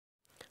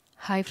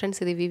Hi friends,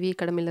 இது விவி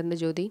அகாடமிலேருந்து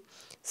ஜோதி.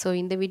 So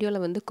இந்த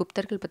வீடியோவில் வந்து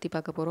குப்தர்கள் பற்றி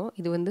பார்க்க போகிறோம்.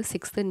 இது வந்து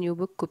 6th நியூ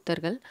புக்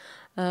குப்தர்கள்.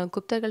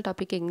 குப்தர்கள்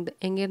டாபிக்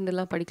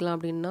எங்கேருந்துலாம் படிக்கலாம்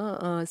அப்படின்னா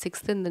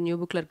 6th இந்த நியூ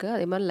புக்கில் இருக்குது.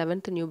 அதே மாதிரி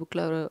 11th நியூ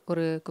புக்கில்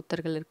ஒரு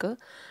குப்தர்கள் இருக்குது.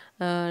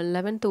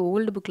 11th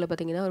ஓல்டு புக்கில்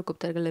பார்த்தீங்கன்னா ஒரு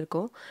குப்தர்கள்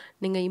இருக்கும்.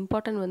 நீங்கள்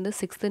இம்பார்ட்டன்ட் வந்து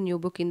 6th நியூ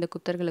புக் இந்த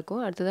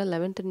குப்தர்களுக்கும் அடுத்ததாக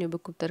 11th நியூ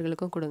புக்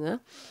குப்தர்களுக்கும் கொடுங்க.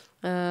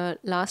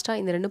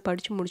 லாஸ்ட்டாக இந்த ரெண்டும்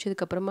படித்து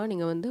முடிச்சதுக்கப்புறமா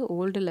நீங்கள் வந்து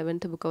ஓல்டு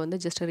 11th புக்கை வந்து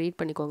ஜஸ்ட் ரீட்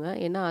பண்ணிக்கோங்க.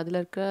 ஏன்னா அதில்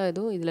இருக்கிற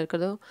இதுவும் இதில்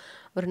இருக்கிறதும்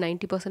ஒரு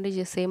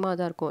 90% சேமாக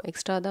தான் இருக்கும்.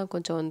 எக்ஸ்ட்ரா தான்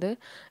கொஞ்சம் வந்து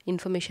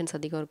இன்ஃபர்மேஷன்ஸ்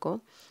அதிகம் இருக்கும்.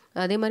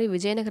 அதே மாதிரி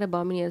விஜயநகர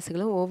பாமினி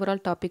அரசுகளும்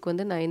ஓவரால் டாபிக்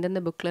வந்து நான் எந்தெந்த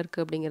புக்கில்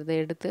இருக்குது அப்படிங்கிறத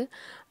எடுத்து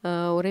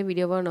ஒரே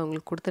வீடியோவாக நான்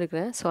உங்களுக்கு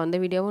கொடுத்துருக்குறேன். ஸோ அந்த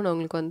வீடியோவும் நான்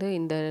உங்களுக்கு வந்து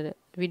இந்த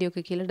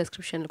வீடியோக்கு கீழே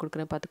டிஸ்கிரிப்ஷனில்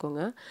கொடுக்குறேன்,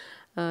 பார்த்துக்கோங்க.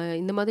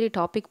 இந்த மாதிரி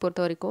டாபிக்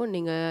பொறுத்த வரைக்கும்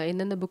நீங்கள்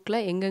எந்தெந்த புக்கில்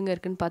எங்கெங்கே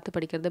இருக்குதுன்னு பார்த்து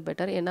படிக்கிறது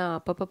பெட்டர். ஏன்னா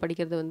அப்பப்போ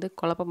படிக்கிறது வந்து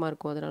குழப்பமாக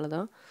இருக்கும், அதனால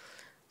தான்.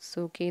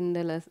 ஸோ ஓகே,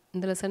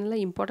 இந்த லெசனில்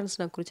இம்பார்ட்டன்ஸ்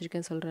நான்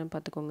குறிச்சிருக்கேன், சொல்கிறேன்,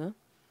 பார்த்துக்கோங்க.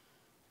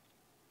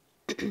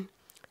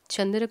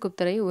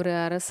 சந்திரகுப்தரை ஒரு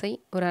அரசை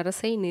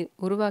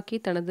உருவாக்கி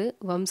தனது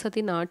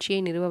வம்சத்தின் ஆட்சியை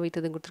நிறுவ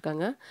வைத்ததுன்னு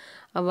கொடுத்துருக்காங்க.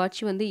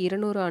 அவ்வாட்சி வந்து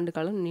 200 ஆண்டு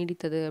காலம்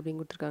நீடித்தது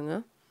அப்படின்னு கொடுத்துருக்காங்க.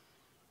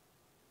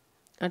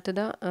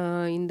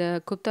 அடுத்ததாக இந்த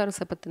குப்த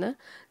அரசை பற்றின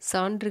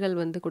சான்றுகள்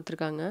வந்து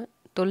கொடுத்துருக்காங்க.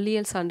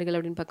 தொல்லியல் சான்றுகள்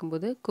அப்படின்னு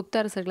பார்க்கும்போது குப்த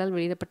அரசர்களால்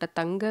வெளியிடப்பட்ட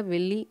தங்க,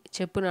 வெள்ளி,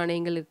 செப்பு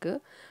நாணயங்கள்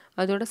இருக்குது.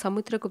 அதோட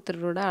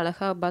சமுத்திரகுப்தரோட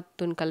அலகாபாத்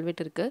தூண்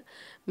கல்வெட்டு இருக்குது.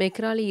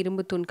 மெக்ராலி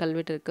இரும்பு தூண்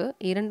கல்வெட்டு இருக்குது.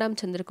 2ஆம்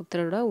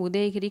சந்திரகுப்தரோட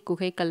உதயகிரி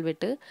குகை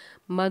கல்வெட்டு,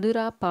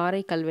 மதுரா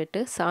பாறை கல்வெட்டு,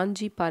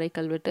 சாஞ்சி பாறை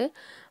கல்வெட்டு,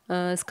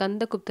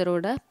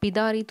 ஸ்கந்தகுப்தரோட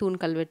பிதாரி தூண்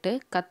கல்வெட்டு,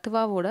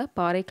 கத்வாவோட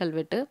பாறை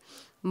கல்வெட்டு,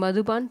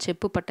 மதுபான்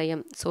செப்பு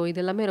பட்டயம். ஸோ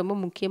இதெல்லாமே ரொம்ப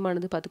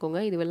முக்கியமானது,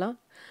 பார்த்துக்கோங்க. இதுவெல்லாம்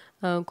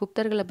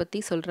குப்தர்களை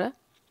பற்றி சொல்கிற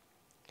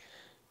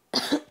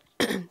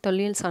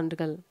தொல்லியல்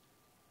சான்றுகள்.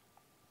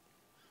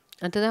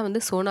 அடுத்ததாக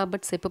வந்து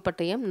சோனாபட் செப்பு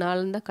பட்டயம்,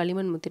 நாளந்தா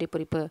களிமண் முத்திரை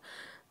பொறிப்பு.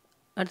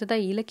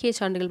 அடுத்ததாக இலக்கிய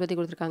சான்றுகள் பற்றி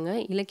கொடுத்துருக்காங்க.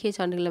 இலக்கிய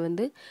சான்றுகளில்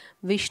வந்து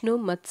விஷ்ணு,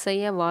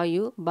 மத்சய,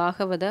 வாயு,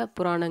 பாகவத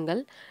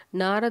புராணங்கள்,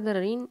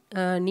 நாரதரின்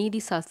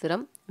நீதி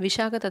சாஸ்திரம்,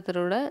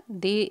 விஷாகதத்தரோட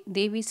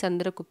தேவி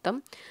சந்திரகுப்தம்,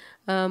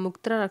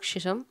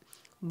 முக்தராட்சசம்,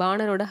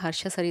 பாணரோட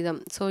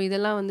ஹர்ஷசரிதம். ஸோ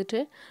இதெல்லாம் வந்துட்டு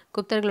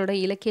குப்தர்களோட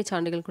இலக்கிய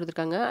சான்றுகள்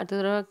கொடுத்துருக்காங்க.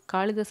 அடுத்ததோட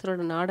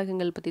காளிதாசரோட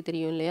நாடகங்கள் பற்றி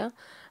தெரியும் இல்லையா?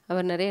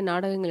 அவர் நிறைய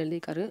நாடகங்கள்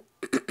எழுதியிருக்காரு.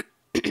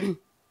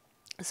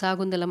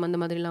 சாகுந்தலம் அந்த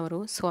மாதிரிலாம்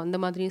வரும். ஸோ அந்த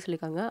மாதிரியும்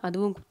சொல்லியிருக்காங்க.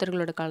 அதுவும்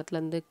குப்தர்களோட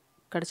காலத்துலேருந்து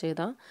கிடச்சது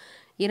தான்.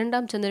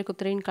 2ஆம்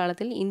சந்திரகுப்தரின்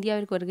காலத்தில்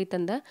இந்தியாவிற்கு வருகை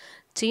தந்த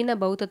சீன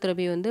பௌத்த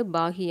துறவி வந்து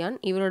பாகியான்,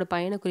 இவரோட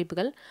பயண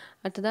குறிப்புகள்.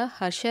 அடுத்ததாக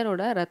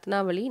ஹர்ஷரோட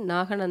ரத்னாவளி,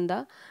 நாகநந்தா,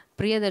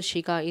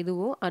 பிரியதர்ஷிகா,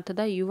 இதுவும்.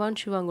 அடுத்ததாக யுவான்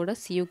ஷுவாங்கோட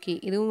சியூக்கி,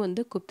 இதுவும்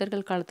வந்து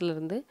குப்தர்கள்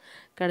காலத்திலேருந்து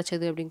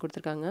கிடச்சது அப்படின்னு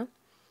கொடுத்துருக்காங்க.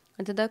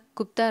 அடுத்ததாக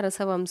குப்த அரச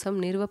வம்சம்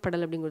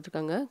நிறுவப்படல் அப்படின்னு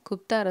கொடுத்துருக்காங்க.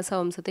 குப்த அரச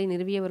வம்சத்தை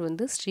நிறுவியவர்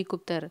வந்து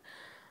ஸ்ரீகுப்தர்.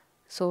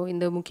 ஸோ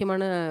இந்த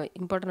முக்கியமான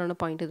இம்பார்ட்டண்டான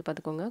பாயிண்ட் இது,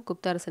 பார்த்துக்கோங்க.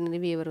 குப்த அரசர்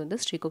நிறுவியவர் வந்து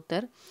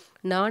ஸ்ரீகுப்தர்.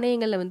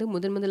 நாணயங்களில் வந்து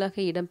முதலாக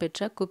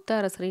இடம்பெற்ற குப்த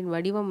அரசரின்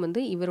வடிவம்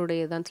வந்து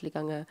இவருடையதான்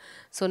சொல்லியிருக்காங்க.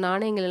 ஸோ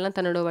நாணயங்கள் எல்லாம்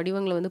தன்னோட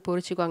வடிவங்களை வந்து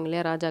பொறிச்சிக்குவாங்க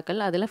இல்லையா ராஜாக்கள்,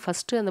 அதில்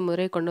ஃபஸ்ட்டு அந்த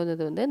முறையை கொண்டு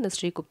வந்தது வந்து இந்த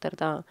ஸ்ரீகுப்தர்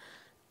தான்.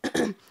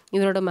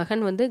 இவரோட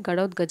மகன் வந்து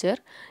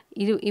கடோத்கஜர்.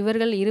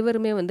 இவர்கள்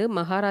இருவருமே வந்து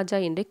மகாராஜா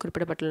என்றே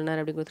குறிப்பிடப்பட்டுள்ளனர்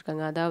அப்படின்னு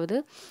கொடுத்துருக்காங்க. அதாவது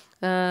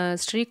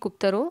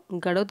ஸ்ரீகுப்தரும்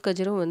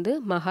கடோத்கஜரும் வந்து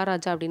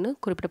மகாராஜா அப்படின்னு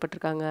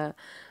குறிப்பிடப்பட்டிருக்காங்க.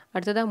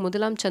 அடுத்ததாக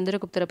 1ஆம்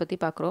சந்திரகுப்தரை பற்றி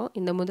பார்க்குறோம்.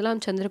 இந்த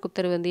 1ஆம்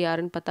சந்திரகுப்தர் வந்து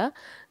யாருன்னு பார்த்தா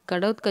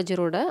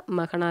கடோத்கஜரோட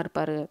மகனாக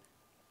இருப்பார்.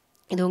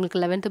 இது உங்களுக்கு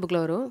 11th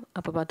புக்கில் வரும்,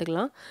 அப்போ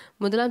பார்த்துக்கலாம்.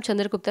 1ஆம்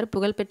சந்திரகுப்தர்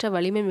புகழ்பெற்ற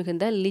வலிமை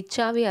மிகுந்த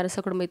லிச்சாவி அரச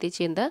குடும்பத்தைச்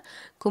சேர்ந்த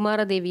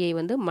குமாரதேவியை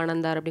வந்து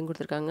மணந்தார் அப்படின்னு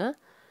கொடுத்துருக்காங்க.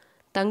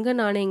 தங்க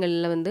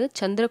நாணயங்களில் வந்து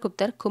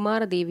சந்திரகுப்தர்,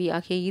 குமாரதேவி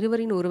ஆகிய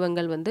இருவரின்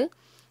உருவங்கள் வந்து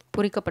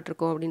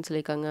பொறிக்கப்பட்டிருக்கும் அப்படின்னு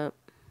சொல்லியிருக்காங்க.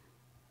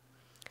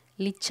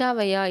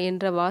 லிச்சாவையா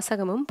என்ற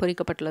வாசகமும்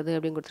பொறிக்கப்பட்டுள்ளது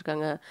அப்படின்னு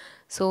கொடுத்துருக்காங்க.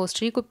 ஸோ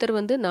ஸ்ரீகுப்தர்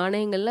வந்து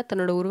நாணயங்களில்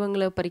தன்னோட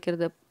உருவங்களை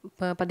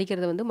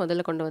பதிக்கிறத வந்து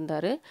முதல்ல கொண்டு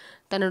வந்தார்.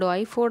 தன்னோட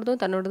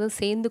ஒய்ஃபோடதும் தன்னோடதும்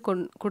சேர்ந்து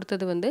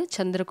கொடுத்தது வந்து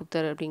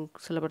சந்திரகுப்தர் அப்படின்னு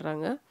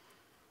சொல்லப்படுறாங்க.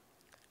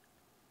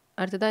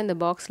 அடுத்ததாக இந்த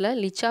பாக்ஸில்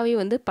லிச்சாவி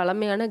வந்து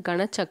பழமையான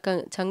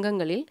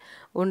சங்கங்களில்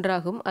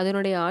ஒன்றாகும்.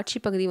 அதனுடைய ஆட்சி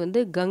பகுதி வந்து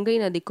கங்கை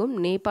நதிக்கும்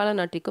நேபாள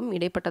நாட்டிற்கும்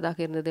இடைப்பட்டதாக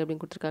இருந்தது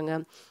அப்படின்னு கொடுத்துருக்காங்க.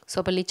 ஸோ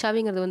அப்போ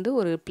லிச்சாவிங்கிறது வந்து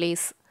ஒரு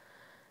பிளேஸ்.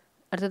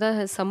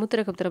 அடுத்ததாக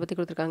சமுத்திரகுப்தரை பற்றி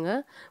கொடுத்துருக்காங்க.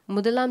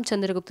 1ஆம்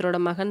சந்திரகுப்தரோட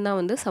மகன் தான்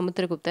வந்து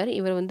சமுத்திரகுப்தர்.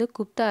 இவர் வந்து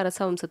குப்த அரச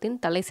வம்சத்தின்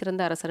தலை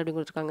சிறந்த அரசர் அப்படின்னு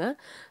கொடுத்துருக்காங்க.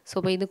 ஸோ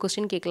இப்போ இது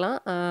கொஸ்டின் கேட்கலாம்,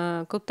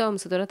 குப்த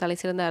வம்சத்தோட தலை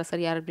சிறந்த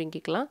அரசர் யார் அப்படின்னு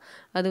கேட்கலாம்.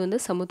 அது வந்து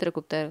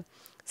சமுத்திரகுப்தர்.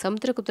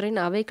 சமுத்திரகுப்தரின்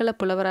அவைக்கள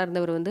புலவராக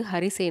இருந்தவர் வந்து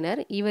ஹரிசேனர்.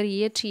 இவர்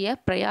இயற்றிய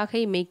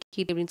பிரயாகை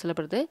மெய்கீட் அப்படின்னு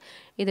சொல்லப்படுது.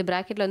 இது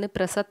பிராக்கெட்டில் வந்து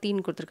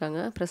பிரசத்தின்னு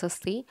கொடுத்துருக்காங்க,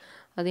 பிரசஸ்தி,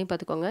 அதையும்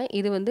பார்த்துக்கோங்க.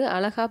 இது வந்து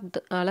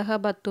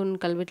அலகாபாத் தூண்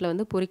கல்வெட்டில்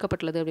வந்து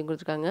பொறிக்கப்பட்டுள்ளது அப்படின்னு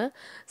கொடுத்துருக்காங்க.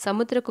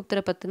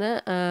 சமுத்திரகுப்தரை பற்றின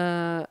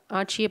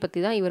ஆட்சியை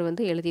பற்றி தான் இவர்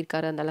வந்து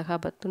எழுதியிருக்காரு அந்த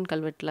அலகாபாத் தூண்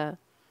கல்வெட்டில்.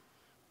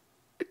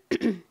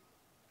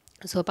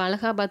 ஸோ இப்போ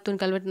அலகாபாத்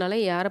தூண் கல்வெட்டுனால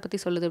யாரை பற்றி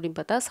சொல்லுது அப்படின்னு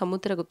பார்த்தா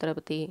சமுத்திரகுப்தரை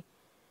பற்றி.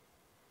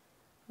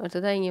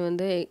 அடுத்ததாக இங்கே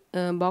வந்து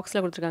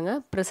பாக்ஸில் கொடுத்துருக்காங்க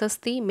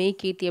பிரசஸ்தி மெய்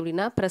கீர்த்தி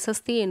அப்படின்னா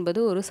பிரசஸ்தி என்பது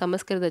ஒரு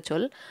சமஸ்கிருத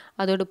சொல்.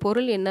 அதோட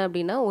பொருள் என்ன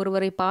அப்படின்னா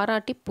ஒருவரை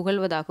பாராட்டி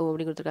புகழ்வதாகும்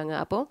அப்படின்னு கொடுத்துருக்காங்க.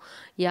 அப்போது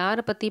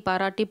யாரை பற்றி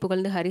பாராட்டி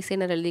புகழ்ந்து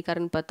ஹரிசேனர்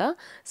எழுதிக்காருன்னு பார்த்தா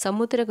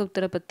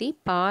சமுத்திரகுப்தரை பற்றி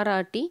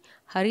பாராட்டி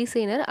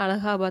ஹரிசேனர்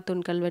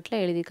அலகாபாத்தூன்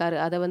கல்வெட்டில் எழுதியிருக்காரு.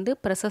 அதை வந்து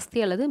பிரசஸ்தி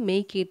அல்லது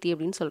மெய் கீர்த்தி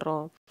அப்படின்னு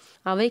சொல்கிறோம்.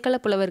 அவைக்கள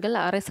புலவர்கள்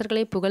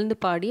அரசர்களை புகழ்ந்து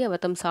பாடி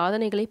அவர் தம்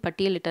சாதனைகளை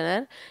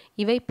பட்டியலிட்டனர்.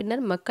 இவை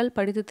பின்னர் மக்கள்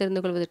படித்து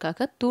தெரிந்து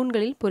கொள்வதற்காக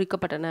தூண்களில்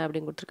பொறிக்கப்பட்டன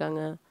அப்படின்னு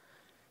கொடுத்துருக்காங்க.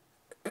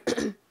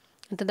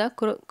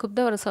 அடுத்ததாக குப்த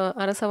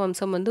அரச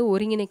வம்சம் வந்து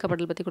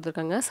ஒருங்கிணைக்கப்படல் பற்றி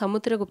கொடுத்துருக்காங்க.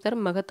 சமுத்திரகுப்தர்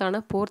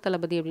மகத்தான போர்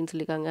தளபதி அப்படின்னு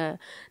சொல்லியிருக்காங்க.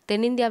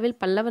 தென்னிந்தியாவில்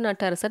பல்லவ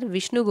நாட்டு அரசர்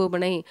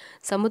விஷ்ணுகோபனை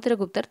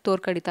சமுத்திரகுப்தர்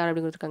தோற்கடித்தார்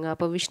அப்படின்னு கொடுத்துருக்காங்க.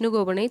 அப்போ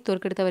விஷ்ணுகோபனை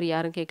தோற்கடித்தவர்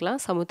யாருன்னு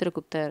கேட்கலாம்,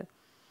 சமுத்திரகுப்தர்.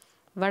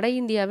 வட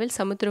இந்தியாவில்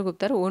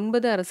சமுத்திரகுப்தர்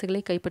 9 அரசுகளை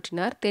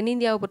கைப்பற்றினார்.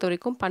 தென்னிந்தியாவை பொறுத்த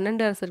வரைக்கும்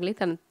 12 அரசர்களை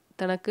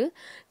தனக்கு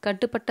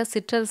கட்டுப்பட்ட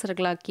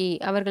சிற்றரசர்களாக்கி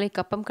அவர்களை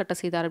கப்பம் கட்ட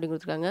செய்தார் அப்படின்னு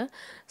கொடுத்துருக்காங்க.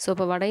 ஸோ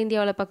இப்போ வட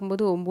இந்தியாவில்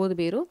பார்க்கும்போது 9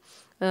 பேரும்,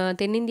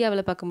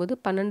 தென்னிந்தியாவில் பார்க்கும்போது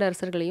 12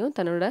 அரசர்களையும்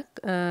தன்னோட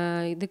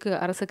இதுக்கு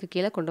அரசுக்கு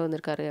கீழே கொண்டு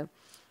வந்திருக்காரு.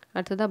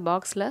 அடுத்ததாக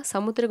பாக்ஸில்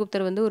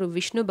சமுத்திரகுப்தர் வந்து ஒரு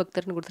விஷ்ணு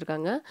பக்தர்னு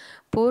கொடுத்துருக்காங்க.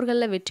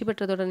 போர்களில் வெற்றி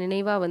பெற்றதோட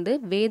நினைவாக வந்து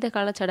வேத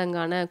கால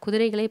சடங்கான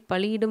குதிரைகளை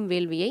பலியிடும்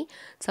வேள்வியை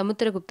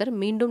சமுத்திரகுப்தர்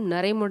மீண்டும்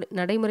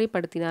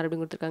நடைமுறைப்படுத்தினார்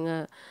அப்படின்னு கொடுத்துருக்காங்க.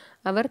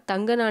 அவர்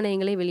தங்க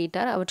நாணயங்களை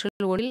வெளியிட்டார்.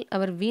 அவற்றில் ஒன்றில்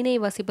அவர் வீணை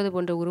வாசிப்பது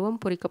போன்ற உருவம்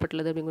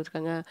பொறிக்கப்பட்டுள்ளது அப்படின்னு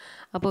கொடுத்துருக்காங்க.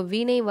 அப்போ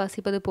வீணை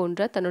வாசிப்பது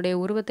போன்ற தன்னுடைய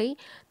உருவத்தை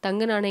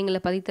தங்க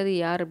நாணயங்களை பதித்தது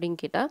யார் அப்படின்னு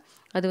கேட்டால்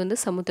அது வந்து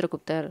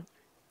சமுத்திரகுப்தர்.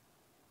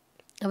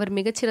 அவர்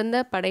மிகச்சிறந்த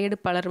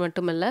படையெடுப்பாளர்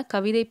மட்டுமல்ல,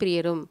 கவிதை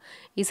பிரியரும்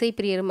இசை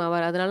பிரியரும்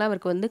ஆவார். அதனால்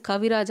அவருக்கு வந்து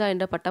கவிராஜா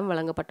என்ற பட்டம்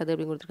வழங்கப்பட்டது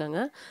அப்படின்னு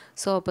கொடுத்துருக்காங்க.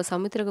 ஸோ அப்போ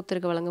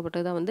சமுத்திரகுப்தருக்கு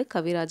வழங்கப்பட்டது தான் வந்து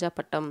கவிராஜா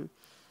பட்டம்.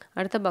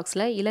 அடுத்த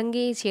பாக்ஸில்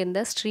இலங்கையைச்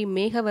சேர்ந்த ஸ்ரீ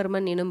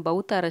மேகவர்மன் எனும்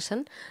பௌத்த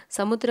அரசன்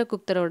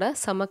சமுத்திரகுப்தரோட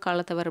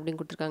சமகாலத்தவர் அப்படின்னு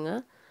கொடுத்துருக்காங்க.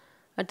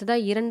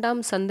 அடுத்ததாக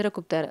 2ஆம்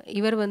சந்திரகுப்தர்.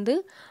 இவர் வந்து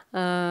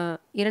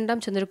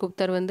 2ஆம்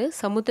சந்திரகுப்தர் வந்து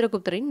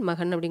சமுத்திரகுப்தரின்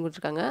மகன் அப்படின்னு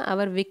கொடுத்துருக்காங்க.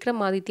 அவர்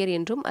விக்ரமாதித்யர்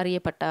என்றும்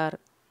அறியப்பட்டார்.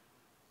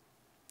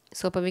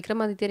 ஸோ இப்போ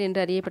விக்ரமாதித்யர் என்று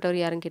அறியப்பட்டவர்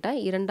யாருன்னு கேட்டால்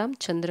 2ஆம்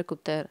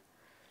சந்திரகுப்தர்.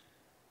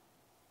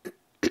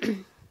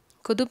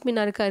 குதுப்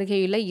மினாருக்கு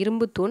அருகேயுள்ள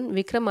இரும்பு தூண்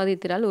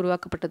விக்ரமாதித்யரால்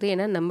உருவாக்கப்பட்டது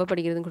என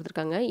நம்பப்படுகிறதுன்னு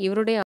கொடுத்துருக்காங்க.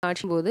 இவருடைய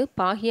ஆட்சியின் போது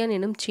பாகியான்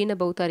எனும் சீன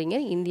பௌத்த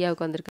அறிஞர்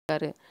இந்தியாவுக்கு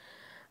வந்திருக்காரு.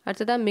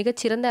 அடுத்ததாக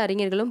மிகச்சிறந்த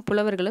அறிஞர்களும்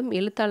புலவர்களும்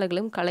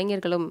எழுத்தாளர்களும்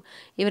கலைஞர்களும்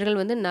இவர்கள்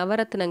வந்து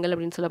நவரத்னங்கள்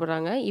அப்படின்னு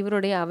சொல்லப்படுறாங்க.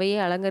 இவருடைய அவையை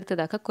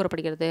அலங்கரித்ததாக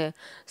கூறப்படுகிறது.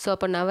 ஸோ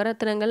அப்போ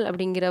நவரத்னங்கள்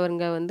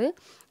அப்படிங்கிறவங்க வந்து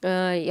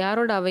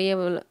யாரோட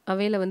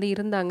அவையில் வந்து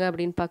இருந்தாங்க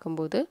அப்படின்னு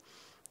பார்க்கும்போது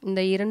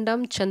இந்த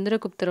 2ஆம்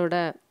சந்திரகுப்தரோட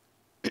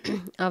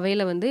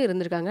அவையில் வந்து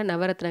இருந்திருக்காங்க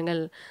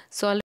நவரத்னங்கள்.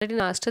 ஸோ ஆல்ரெடி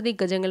நான்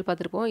அஷ்டதிக் கஜங்கள்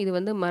பார்த்துருப்போம். இது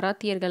வந்து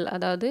மராத்தியர்கள்,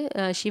 அதாவது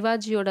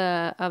சிவாஜியோட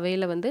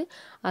அவையில் வந்து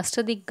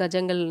அஷ்டதிக்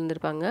கஜங்கள்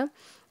இருந்திருப்பாங்க.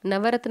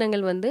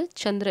 நவரத்னங்கள் வந்து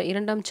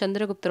 2ஆம்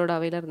சந்திரகுப்தரோட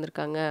அவையில்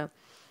இருந்திருக்காங்க.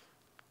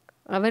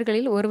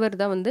 அவர்களில் ஒருவர்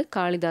தான் வந்து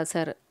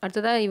காளிதாசர்.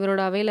 அடுத்ததாக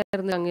இவரோட அவையில்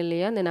இருந்தாங்க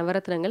இல்லையா இந்த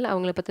நவரத்னங்கள்,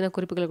 அவங்கள பற்றின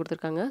குறிப்புகளை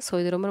கொடுத்துருக்காங்க. ஸோ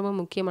இது ரொம்ப ரொம்ப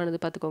முக்கியமானது,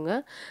 பார்த்துக்கோங்க.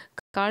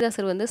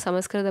 காளிதாசர் வந்து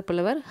சமஸ்கிருத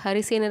புலவர்,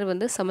 ஹரிசேனர்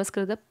வந்து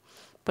சமஸ்கிருத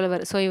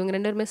புலவர். ஸோ இவங்க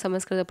 2 பேருமே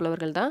சமஸ்கிருத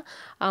புலவர்கள் தான்.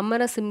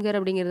 அமரசிம்கர்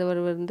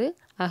அப்படிங்கிறவர் வந்து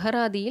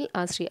அகராதியியல்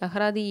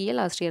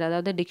ஆசிரியர்,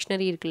 அதாவது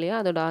டிக்ஷனரி இருக்கு இல்லையா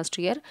அதோட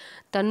ஆசிரியர்.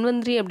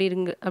 தன்வந்திரி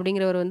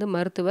அப்படிங்கிறவர் வந்து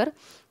மருத்துவர்.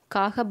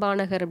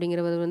 காகபானகர்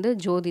அப்படிங்கிறவர் வந்து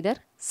ஜோதிடர்.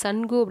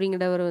 சன்கு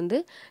அப்படிங்கிறவர் வந்து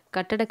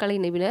கட்டடக்கலை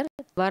நிபுணர்.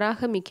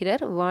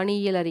 வராகமிக்கிரர்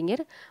வானியல்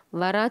அறிஞர்.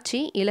 வராச்சி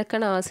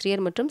இலக்கண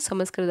ஆசிரியர் மற்றும்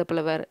சமஸ்கிருத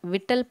புலவர்.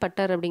 விட்டல்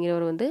பட்டர்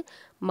அப்படிங்கிறவர் வந்து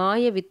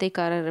மாய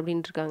வித்தைக்காரர்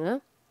அப்படின்னு இருக்காங்க.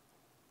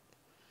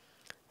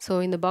 ஸோ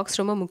இந்த பாக்ஸ்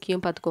ரொம்ப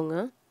முக்கியம், பார்த்துக்கோங்க.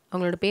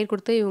 அவங்களோட பேர்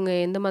கொடுத்து இவங்க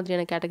எந்த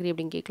மாதிரியான கேட்டகரி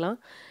அப்படின்னு கேட்கலாம்.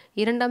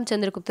 2ஆம்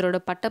சந்திரகுப்தரோட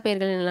பட்ட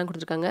பெயர்கள் என்னெல்லாம்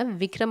கொடுத்துருக்காங்க.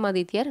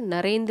 விக்ரமாதித்யர்,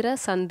 நரேந்திர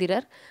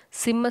சந்திரர்,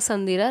 சிம்ம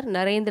சந்திரர்,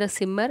 நரேந்திர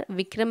சிம்மர்,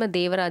 விக்ரம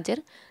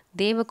தேவராஜர்,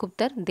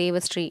 தேவகுப்தர்,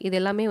 தேவஸ்ரீ. இது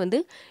எல்லாமே வந்து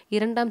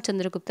 2ஆம்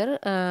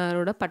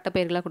சந்திரகுப்தரோட பட்ட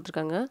பெயர்களாக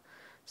கொடுத்துருக்காங்க.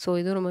 ஸோ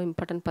இதுவும் ரொம்ப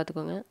இம்பார்ட்டன்ட்,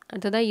 பார்த்துக்கோங்க.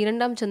 அடுத்ததாக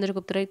 2ஆம்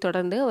சந்திரகுப்தரை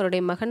தொடர்ந்து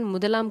அவருடைய மகன்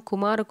 1ஆம்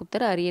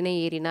குமாரகுப்தர் அரியணை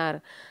ஏறினார்.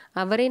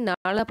 அவரே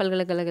நாலா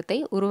பல்கலைக்கழகத்தை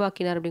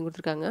உருவாக்கினார் அப்படின்னு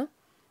கொடுத்துருக்காங்க.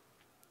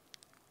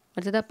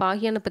 அடுத்ததாக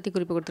பாகியானை பற்றி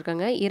குறிப்பு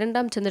கொடுத்துருக்காங்க.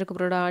 2ஆம்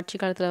சந்திரகுப்தரோட ஆட்சி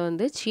காலத்தில்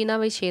வந்து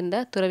சீனாவை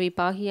சேர்ந்த துறவி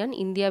பாகியான்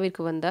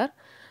இந்தியாவிற்கு வந்தார்.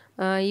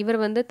 இவர்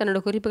வந்து தன்னோட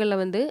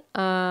குறிப்புகளில் வந்து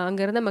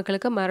அங்கே இருந்த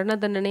மக்களுக்கு மரண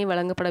தண்டனை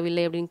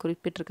வழங்கப்படவில்லை அப்படின்னு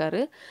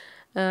குறிப்பிட்டிருக்காரு.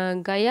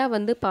 கயா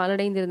வந்து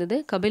பாலடைந்திருந்தது,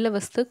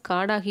 கபிலவஸ்து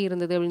காடாகி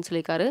இருந்தது அப்படின்னு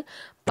சொல்லியிருக்காரு.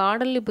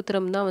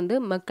 பாடலிபுத்திரம் தான் வந்து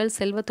மக்கள்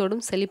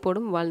செல்வத்தோடும்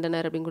செழிப்போடும்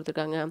வாழ்ந்தனர் அப்படின்னு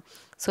கொடுத்துருக்காங்க.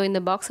 ஸோ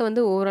இந்த பாக்ஸை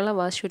வந்து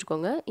ஓவராலாக வாசிச்சு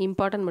வச்சுக்கோங்க,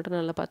 இம்பார்ட்டன்ட் மட்டும்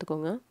நல்லா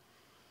பார்த்துக்கோங்க.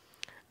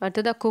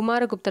 அடுத்ததாக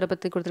குமாரகுப்தரை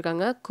பற்றி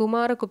கொடுத்துருக்காங்க.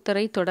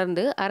 குமாரகுப்தரை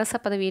தொடர்ந்து அரச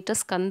பதவியேற்ற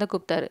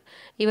ஸ்கந்தகுப்தர்.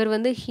 இவர்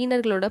வந்து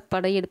ஹீனர்களோட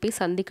படையெடுப்பை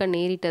சந்திக்க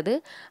நேரிட்டது.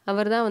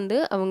 அவர் தான் வந்து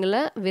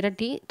அவங்கள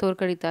விரட்டி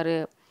தோற்கடித்தார்.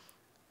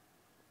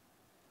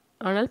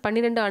 ஆனால்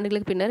 12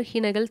 ஆண்டுகளுக்கு பின்னர்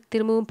ஹீனர்கள்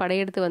திரும்பவும்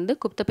படையெடுத்து வந்து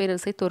குப்த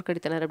பேரரசை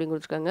தோற்கடித்தனர் அப்படின்னு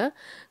கொடுத்துருக்காங்க.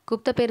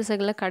 குப்த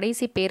பேரரசர்களில்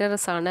கடைசி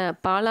பேரரசான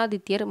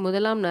பாலாதித்யர்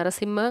 1ஆம்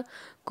நரசிம்ம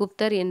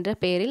குப்தர் என்ற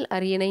பெயரில்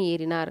அரியணை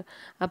ஏறினார்.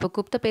 அப்போ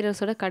குப்த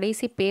பேரரசோட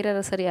கடைசி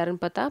பேரரசர்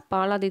யாருன்னு பார்த்தா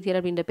பாலாதித்யர்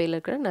அப்படின்ற பெயரில்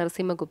இருக்கிற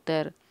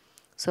நரசிம்மகுப்தர்.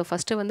 ஸோ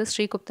ஃபஸ்ட்டு வந்து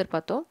ஸ்ரீகுப்தர்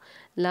பார்த்தோம்,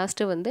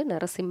 லாஸ்ட்டு வந்து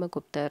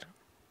நரசிம்மகுப்தர்.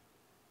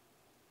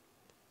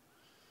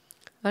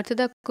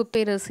 அடுத்ததாக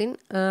குப்தேரசின்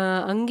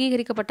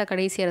அங்கீகரிக்கப்பட்ட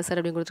கடைசி அரசர்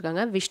அப்படின்னு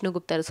கொடுத்துருக்காங்க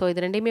விஷ்ணுகுப்தர். ஸோ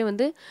இது ரெண்டையுமே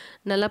வந்து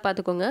நல்லா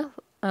பார்த்துக்கோங்க.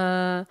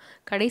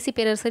 கடைசி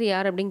பேரரசர்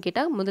யார் அப்படின்னு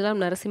கேட்டால் முதலாம்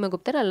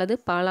நரசிம்மகுப்தர் அல்லது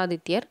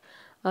பாலாதித்யர்.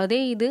 அதே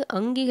இது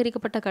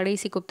அங்கீகரிக்கப்பட்ட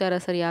கடைசி குப்த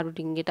அரசர் யார்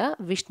அப்படின்னு கேட்டால்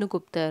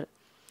விஷ்ணுகுப்தர்.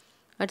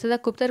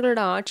 அடுத்ததாக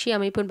குப்தர்களோட ஆட்சி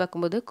அமைப்புன்னு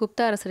பார்க்கும்போது குப்த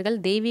அரசர்கள்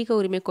தெய்வீக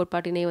உரிமை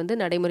கோட்பாட்டினை வந்து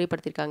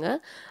நடைமுறைப்படுத்தியிருக்காங்க.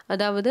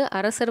 அதாவது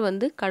அரசர்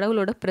வந்து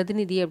கடவுளோட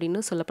பிரதிநிதி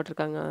அப்படின்னு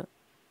சொல்லப்பட்டிருக்காங்க.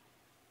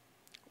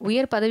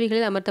 உயர்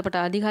பதவிகளில் அமர்த்தப்பட்ட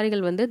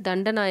அதிகாரிகள் வந்து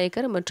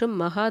தண்டநாயக்கர் மற்றும்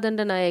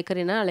மகாதண்டநாயக்கர்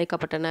என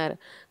அழைக்கப்பட்டனர்.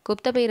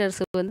 குப்த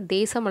பேரரசு வந்து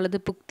தேசம் அல்லது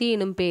புக்தி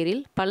எனும்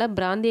பேரில் பல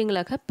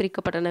பிராந்தியங்களாக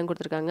பிரிக்கப்பட்டன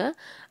கொடுத்துருக்காங்க.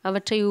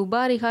 அவற்றை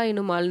உபாரிகா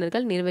எனும்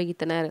ஆளுநர்கள்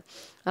நிர்வகித்தனர்.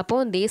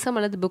 அப்போது தேசம்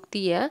அல்லது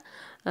புக்தியை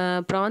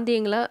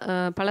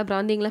பல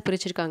பிராந்தியங்களாக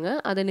பிரிச்சிருக்காங்க.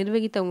 அதை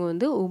நிர்வகித்தவங்க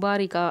வந்து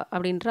உபாரிகா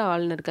அப்படின்ற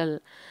ஆளுநர்கள்.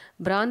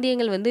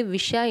 பிராந்தியங்கள் வந்து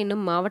விஷயா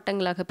என்னும்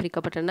மாவட்டங்களாக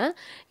பிரிக்கப்பட்டன.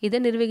 இதை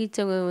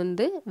நிர்வகித்தவங்க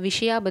வந்து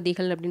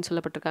விஷயாபதிகள் அப்படின்னு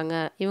சொல்லப்பட்டிருக்காங்க.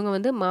 இவங்க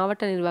வந்து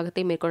மாவட்ட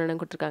நிர்வாகத்தை மேற்கொள்ளணும்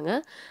கொடுத்துருக்காங்க.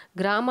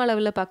 கிராம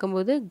அளவில்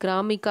பார்க்கும்போது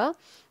கிராமிகா,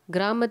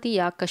 கிராமதி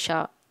யாக்கஷா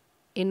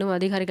என்னும்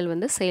அதிகாரிகள்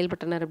வந்து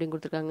செயல்பட்டனர் அப்படின்னு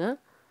கொடுத்துருக்காங்க.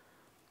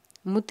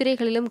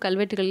 முத்திரைகளிலும்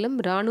கல்வெட்டுகளிலும்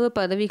இராணுவ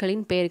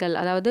பதவிகளின் பெயர்கள்,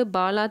 அதாவது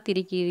பாலா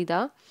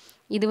திரிகிரிதா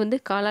இது வந்து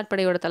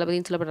காலாட்படையோட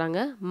தளபதின்னு சொல்லப்படுறாங்க.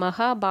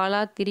 மகா பாலா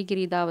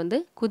திரிகிரிதா வந்து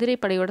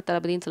குதிரைப்படையோட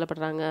தளபதின்னு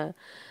சொல்லப்படுறாங்க.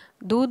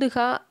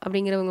 தூதுகா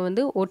அப்படிங்கிறவங்க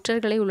வந்து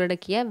ஒற்றர்களை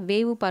உள்ளடக்கிய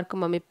வேவு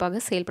பார்க்கும் அமைப்பாக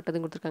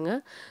செயல்பட்டதுன்னு கொடுத்துருக்காங்க.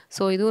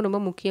 ஸோ இதுவும் ரொம்ப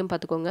முக்கியம்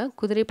பார்த்துக்கோங்க.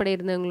 குதிரைப்படை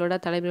இருந்தவங்களோட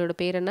தளபதியோட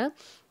பேர் என்ன,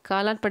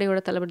 காலாட்படையோட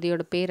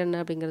தளபதியோட பேர்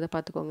என்ன அப்படிங்கிறத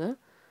பார்த்துக்கோங்க.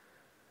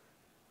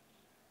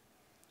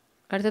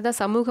 அடுத்ததாக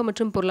சமூக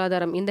மற்றும்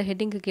பொருளாதாரம் இந்த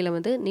ஹெட்டிங்க்கு கீழே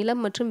வந்து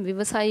நிலம் மற்றும்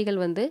விவசாயிகள்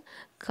வந்து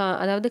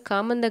அதாவது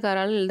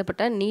காமந்தகாரால்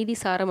எழுதப்பட்ட நீதி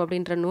சாரம்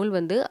அப்படின்ற நூல்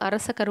வந்து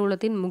அரச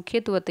கருவூலத்தின்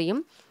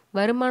முக்கியத்துவத்தையும்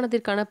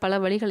வருமானத்திற்கான பல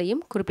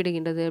வழிகளையும்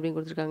குறிப்பிடுகின்றது அப்படின்னு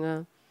கொடுத்துருக்காங்க.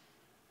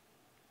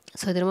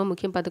 ஸோ இது ரொம்ப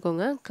முக்கியம்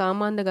பார்த்துக்கோங்க.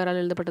 காமாந்தகாரால்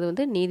எழுதப்பட்டது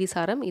வந்து நீதி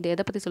சாரம். இது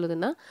எதை பற்றி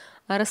சொல்லுதுன்னா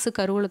அரசு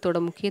கருவூலத்தோட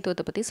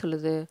முக்கியத்துவத்தை பற்றி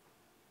சொல்லுது.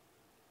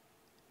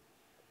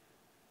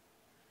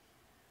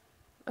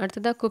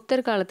 அடுத்ததாக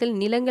குப்தர் காலத்தில்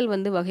நிலங்கள்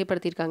வந்து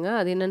வகைப்படுத்தியிருக்காங்க.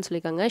 அது என்னன்னு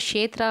சொல்லியிருக்காங்க.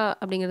 ஷேத்ரா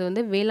அப்படிங்கிறது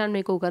வந்து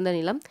வேளாண்மைக்கு உகந்த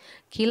நிலம்,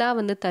 கிலா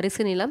வந்து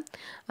தரிசு நிலம்,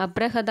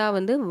 அப்ரஹதா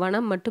வந்து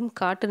வனம் மற்றும்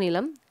காட்டு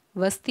நிலம்,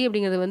 வஸ்தி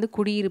அப்படிங்கிறது வந்து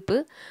குடியிருப்பு,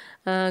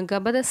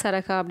 கபத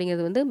சரகா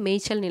அப்படிங்கிறது வந்து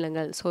மேய்ச்சல்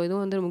நிலங்கள். ஸோ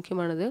இதுவும் வந்து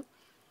முக்கியமானது.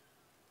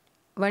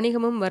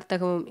 வணிகமும்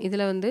வர்த்தகமும்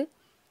இதில் வந்து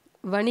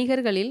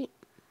வணிகர்களில்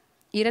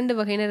 2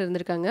 வகையினர்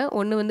இருந்திருக்காங்க.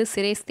 ஒன்று வந்து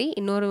சிரேஸ்தி,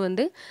 இன்னொரு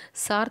வந்து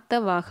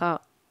சார்த்தவாகா.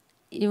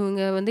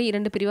 இவங்க வந்து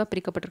 2 பிரிவாக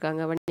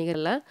பிரிக்கப்பட்டிருக்காங்க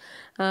வணிகரில்.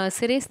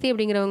 சிரேஸ்தி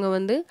அப்படிங்கிறவங்க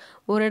வந்து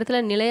ஒரு இடத்துல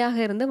நிலையாக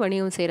இருந்து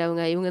வணிகம்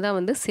செய்கிறவங்க, இவங்க தான்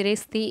வந்து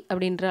சிரேஸ்தி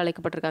அப்படின்ற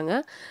அழைக்கப்பட்டிருக்காங்க.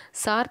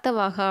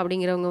 சார்த்தவாகா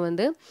அப்படிங்கிறவங்க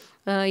வந்து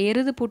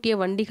எருது பூட்டிய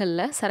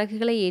வண்டிகளில்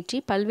சரக்குகளை ஏற்றி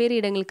பல்வேறு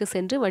இடங்களுக்கு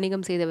சென்று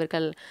வணிகம்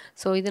செய்தவர்கள்.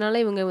 ஸோ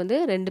இதனால் இவங்க வந்து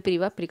 2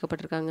 பிரிவாக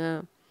பிரிக்கப்பட்டிருக்காங்க.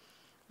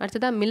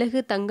 அடுத்ததாக மிளகு,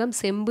 தங்கம்,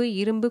 செம்பு,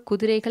 இரும்பு,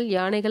 குதிரைகள்,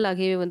 யானைகள்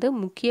ஆகியவை வந்து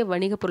முக்கிய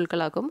வணிக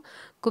பொருட்களாகும்.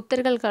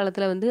 குப்தர்கள்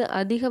காலத்தில் வந்து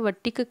அதிக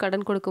வட்டிக்கு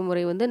கடன் கொடுக்கும்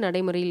முறை வந்து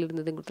நடைமுறையில்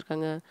இருந்ததுன்னு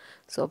கொடுத்துருக்காங்க.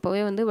 ஸோ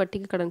அப்போவே வந்து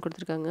வட்டிக்கு கடன்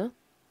கொடுத்துருக்காங்க.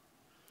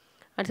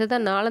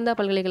 அடுத்ததாக நாலந்தா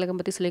பல்கலைக்கழகம்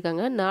பற்றி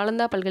சொல்லியிருக்காங்க.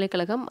 நாலந்தா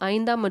பல்கலைக்கழகம்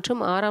 5ஆம்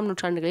மற்றும் 6ஆம்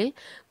நூற்றாண்டுகளில்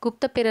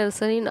குப்த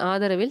பேரரசரின்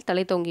ஆதரவில்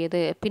தலை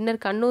தோங்கியது.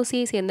 பின்னர்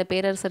கண்ணோசியை சேர்ந்த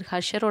பேரரசர்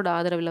ஹர்ஷரோட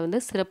ஆதரவில் வந்து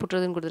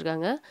சிறப்புற்றதுன்னு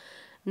கொடுத்துருக்காங்க.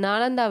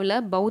 நாலந்தாவில்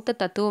பௌத்த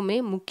தத்துவமே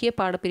முக்கிய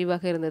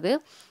பாடப்பிரிவாக இருந்தது.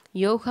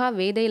 யோகா,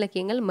 வேத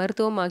இலக்கியங்கள்,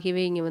 மருத்துவம்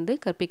ஆகியவை இங்கே வந்து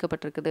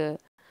கற்பிக்கப்பட்டிருக்குது.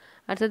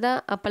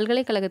 அடுத்ததாக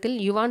அப்பல்கலைக்கழகத்தில்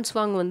யுவான்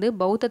ஸ்வாங் வந்து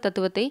பௌத்த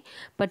தத்துவத்தை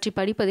பற்றி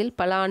படிப்பதில்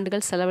பல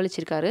ஆண்டுகள்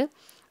செலவழிச்சிருக்காரு.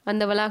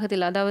 அந்த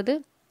வளாகத்தில் அதாவது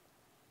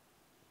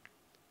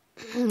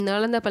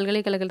நாலந்தா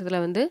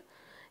பல்கலைக்கழகத்தில் வந்து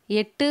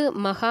 8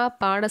 மகா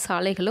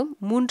பாடசாலைகளும்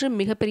 3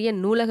 மிகப்பெரிய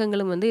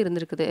நூலகங்களும் வந்து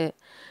இருந்திருக்குது.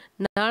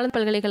 நாலந்தா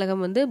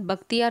பல்கலைக்கழகம் வந்து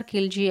பக்தியார்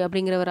கில்ஜி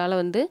அப்படிங்கிறவரால்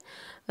வந்து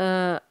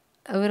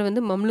இவர்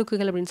வந்து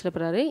மம்லுக்குகள் அப்படின்னு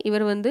சொல்லப்படுறாரு.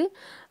 இவர் வந்து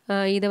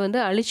இதை வந்து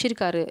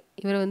அழிச்சிருக்காரு.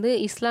 இவர் வந்து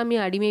இஸ்லாமிய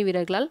அடிமை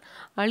வீரர்களால்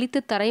அழித்து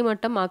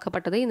தரைமட்டம்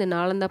ஆக்கப்பட்டது இந்த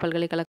நாலந்தா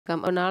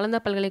பல்கலைக்கழகம். நாலந்தா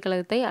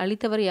பல்கலைக்கழகத்தை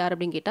அழித்தவர் யார்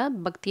அப்படின்னு கேட்டால்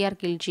பக்தியார்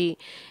கில்ஜி.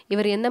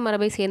 இவர் எந்த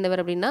மரபை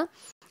சேர்ந்தவர் அப்படின்னா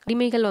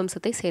அடிமைகள்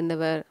வம்சத்தை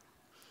சேர்ந்தவர்.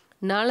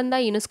 நாலந்தா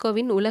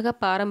யுனெஸ்கோவின் உலக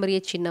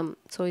பாரம்பரிய சின்னம்.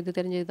 ஸோ இது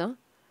தெரிஞ்சது தான்.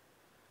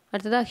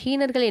 அடுத்ததாக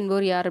ஹீனர்கள்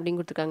என்பவர் யார் அப்படின்னு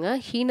கொடுத்துருக்காங்க.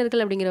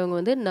 ஹீனர்கள் அப்படிங்கிறவங்க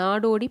வந்து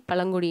நாடோடி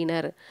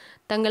பழங்குடியினர்.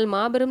 தங்கள்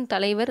மாபெரும்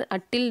தலைவர்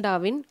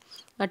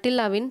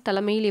அட்டில்லாவின்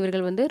தலைமையில்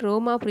இவர்கள் வந்து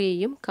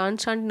ரோமாபுரியையும்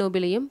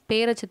கான்ஸ்டாண்டினோபிளையும்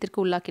பேரச்சத்திற்கு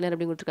உள்ளாக்கினர்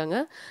அப்படின்னு கொடுத்துருக்காங்க.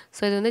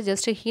 ஸோ இது வந்து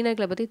ஜஸ்ட்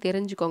ஹீனர்களை பற்றி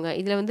தெரிஞ்சுக்கோங்க.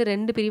 இதில் வந்து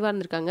 2 பிரிவாக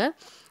இருந்திருக்காங்க.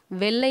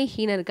 வெள்ளை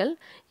ஹீனர்கள்,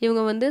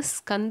 இவங்க வந்து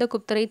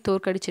ஸ்கந்தகுப்தரை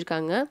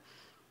தோற்கடிச்சிருக்காங்க.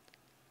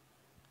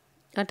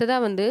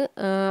 அடுத்ததாக வந்து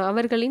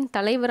அவர்களின்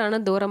தலைவரான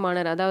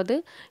தோரமானர், அதாவது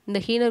இந்த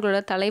ஹீனர்களோட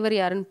தலைவர்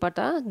யாருன்னு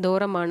பார்த்தா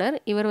தோரமானர்.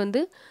 இவர்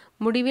வந்து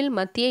முடிவில்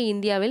மத்திய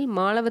இந்தியாவில்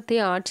மாலவத்தை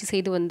ஆட்சி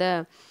செய்து வந்த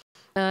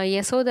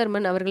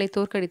யசோதர்மன் அவர்களை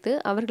தோற்கடித்து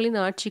அவர்களின்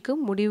ஆட்சிக்கு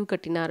முடிவு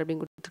கட்டினார்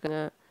அப்படின்னு கொடுத்துருக்காங்க.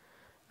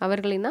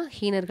 அவர்களின்னா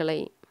ஹீனர்களை.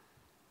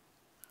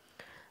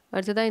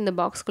 அடுத்ததாக இந்த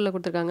பாக்ஸ்குள்ளே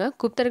கொடுத்துருக்காங்க.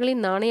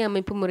 குப்தர்களின் நாணய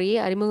அமைப்பு முறையை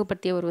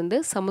அறிமுகப்படுத்தியவர் வந்து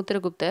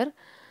சமுத்திரகுப்தர்.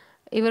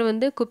 இவர்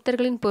வந்து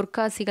குப்தர்களின்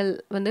பொற்காசிகள்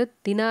வந்து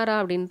தினாரா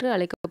அப்படின்று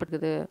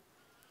அழைக்கப்படுகிறது.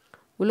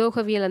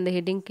 உலோகவியல் அந்த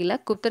ஹெட்டிங் கீழே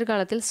குப்தர்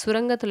காலத்தில்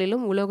சுரங்க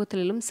தொழிலும் உலோக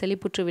தொழிலும்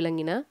செழிப்புற்று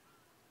விளங்கின.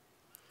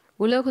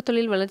 உலோக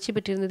தொழில் வளர்ச்சி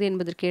பெற்றிருந்தது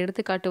என்பதற்கு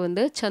எடுத்துக்காட்டு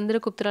வந்து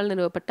சந்திரகுப்தரால்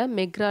நிறுவப்பட்ட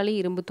மெக்ராலி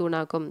இரும்பு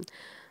தூணாகும்.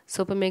 ஸோ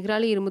இப்போ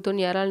மெக்ராலி இரும்பு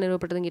தூண் யாரால்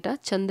நிறுவப்பட்டதுன்னு கேட்டால்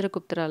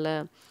சந்திரகுப்தரால்.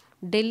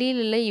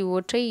 டெல்லியில் உள்ள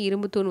இவ்வொற்றை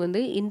இரும்பு தூண்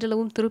வந்து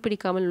இன்றளவும்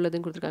துருப்பிடிக்காமல்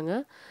உள்ளதுன்னு கொடுத்துருக்காங்க.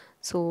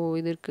 ஸோ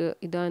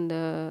இதான் இந்த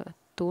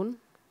தூண்.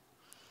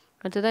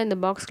 அடுத்ததான் இந்த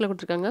பாக்ஸ்கில்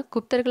கொடுத்துருக்காங்க.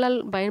 குப்தர்களால்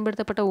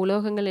பயன்படுத்தப்பட்ட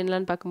உலோகங்கள்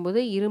என்னலான்னு பார்க்கும்போது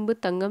இரும்பு,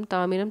 தங்கம்,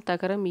 தாமிரம்,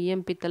 தகரம்,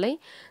 ஈயம், பித்தளை,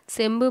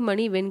 செம்பு,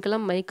 மணி,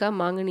 வெண்கலம், மைக்கா,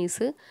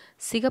 மாங்கனீசு,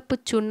 சிகப்பு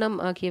சுண்ணம்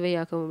ஆகியவை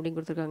ஆகும் அப்படின்னு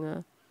கொடுத்துருக்காங்க.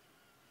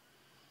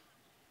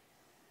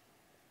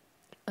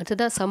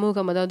 அடுத்ததாக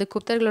சமூகம், அதாவது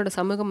குப்தர்களோட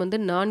சமூகம் வந்து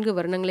 4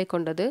 வர்ணங்களை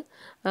கொண்டது.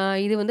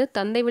 இது வந்து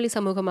தந்தை வழி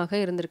சமூகமாக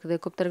இருந்திருக்குது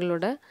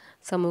குப்தர்களோட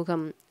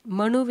சமூகம்.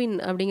 மனுவின்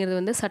அப்படிங்கிறது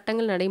வந்து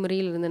சட்டங்கள்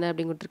நடைமுறையில் இருந்தன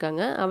அப்படின்னு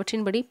கொடுத்துருக்காங்க.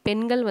 அவற்றின்படி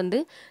பெண்கள் வந்து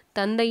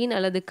தந்தையின்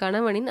அல்லது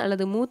கணவனின்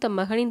அல்லது மூத்த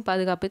மகனின்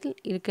பாதுகாப்பில்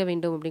இருக்க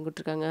வேண்டும் அப்படின்னு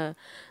கொடுத்துருக்காங்க.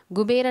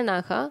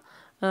 குபேரநாகா,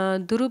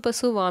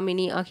 துருபசு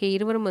வாமினி ஆகிய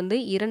இருவரும் வந்து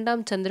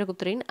 2ஆம்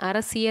சந்திரகுப்தரின்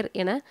அரசியர்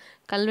என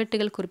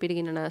கல்வெட்டுகள்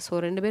குறிப்பிடுகின்றன.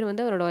 ஸோ 2 பேர்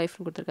வந்து அவரோட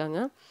ஒய்ஃப்னு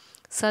கொடுத்துருக்காங்க.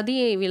 சதி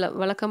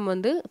வழக்கம்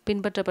வந்து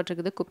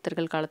பின்பற்றப்பட்டிருக்குது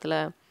குப்தர்கள் காலத்தில்.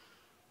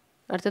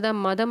 அடுத்ததாக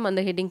மதம் அந்த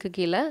ஹெட்டிங்க்கு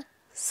கீழே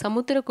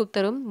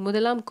சமுத்திரகுப்தரும்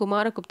 1ஆம்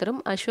குமாரகுப்தரும்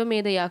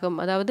அஸ்வமேத யாகம்,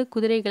 அதாவது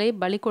குதிரைகளை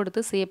பலி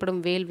கொடுத்து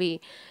செய்யப்படும் வேள்வி,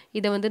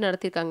 இதை வந்து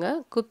நடத்தியிருக்காங்க.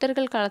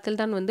 குப்தர்கள் காலத்தில்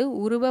தான் வந்து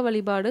உருவ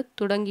வழிபாடு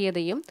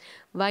தொடங்கியதையும்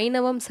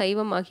வைணவம்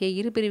சைவம் ஆகிய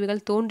 2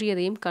 பிரிவுகள்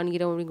தோன்றியதையும்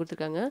காண்கிறோம் அப்படின்னு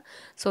கொடுத்துருக்காங்க.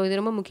 ஸோ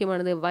இது ரொம்ப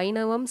முக்கியமானது.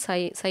 வைணவம்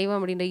சைவம்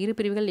அப்படின்ற 2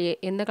 பிரிவுகள்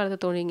எந்த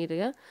காலத்தில்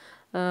தோன்றிங்கிறீங்க?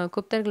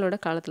 குப்தர்களோட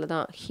காலத்தில்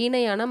தான்.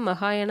 ஹீனயானம்,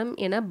 மகாயானம்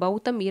என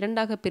பௌத்தம்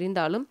 2ஆக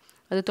பிரிந்தாலும்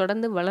அது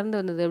தொடர்ந்து வளர்ந்து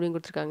வந்தது அப்படின்னு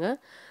கொடுத்துருக்காங்க.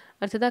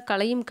 அடுத்ததாக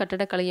கலையும்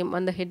கட்டடக்கலையும்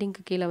அந்த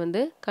ஹெட்டிங்க்கு கீழே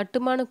வந்து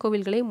கட்டுமான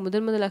கோவில்களை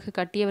முதலாக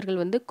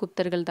கட்டியவர்கள் வந்து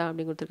குப்தர்கள் தான்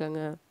அப்படின்னு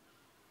கொடுத்துருக்காங்க.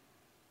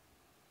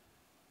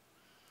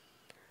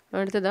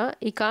 அடுத்ததாக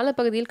இக்கால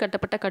பகுதியில்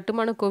கட்டப்பட்ட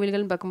கட்டுமான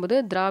கோவில்கள்னு பார்க்கும்போது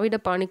திராவிட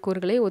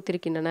பாணிக்கூறுகளை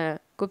ஒத்திருக்கின்றன.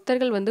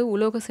 குப்தர்கள் வந்து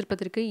உலோக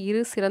சிற்பத்திற்கு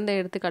 2 சிறந்த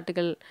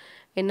எடுத்துக்காட்டுகள்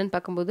என்னன்னு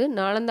பார்க்கும்போது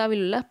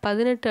நாலந்தாவில் உள்ள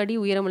 18 அடி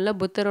உயரமுள்ள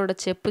புத்தரோட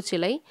செப்பு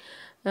சிலை,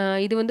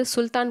 இது வந்து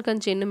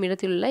சுல்தான்கஞ்ச் என்னும்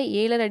இடத்தில் உள்ள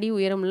 7 அடி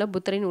உயரமுள்ள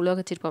புத்தரின்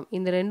உலோக சிற்பம்.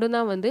 இந்த 2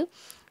 தான் வந்து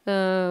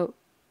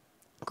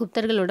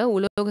குப்தர்களோட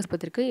உலோக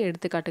சிற்பத்திற்கு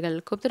எடுத்துக்காட்டுகள்.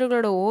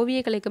 குப்தர்களோட ஓவிய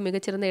கலைக்கு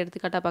மிகச்சிறந்த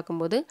எடுத்துக்காட்டாக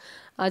பார்க்கும்போது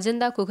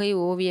அஜந்தா குகை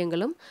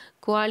ஓவியங்களும்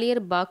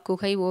குவாலியர் பாக்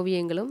குகை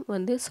ஓவியங்களும்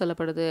வந்து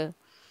சொல்லப்படுது.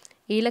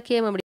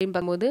 இலக்கியம் அப்படின்னு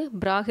பார்க்கும்போது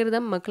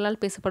பிராகிருதம் மக்களால்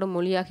பேசப்படும்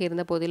மொழியாக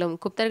இருந்த போதிலும்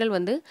குப்தர்கள்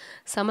வந்து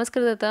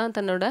சமஸ்கிருதத்தை தான்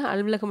தன்னோட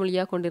அலுவலக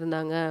மொழியாக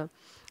கொண்டிருந்தாங்க.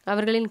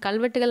 அவர்களின்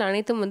கல்வெட்டுகள்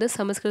அனைத்தும் வந்து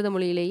சமஸ்கிருத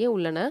மொழியிலேயே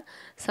உள்ளன.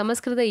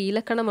 சமஸ்கிருத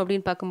இலக்கணம்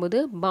அப்படின்னு பார்க்கும்போது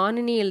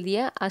பாணினி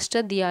எழுதிய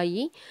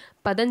அஷ்டத்யாயி,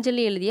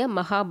 பதஞ்சலி எழுதிய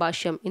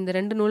மகாபாஷ்யம், இந்த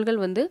 2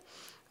 நூல்கள் வந்து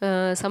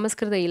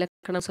சமஸ்கிருத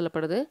இலக்கணம்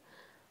சொல்லப்படுது.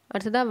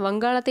 அடுத்ததாக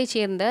வங்காளத்தைச்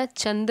சேர்ந்த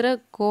சந்திர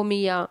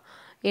கோமியா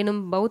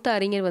எனும் பௌத்த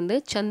அறிஞர் வந்து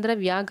சந்திர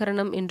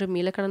வியாகரணம் என்றும்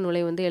இலக்கண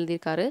நூலை வந்து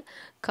எழுதியிருக்காரு.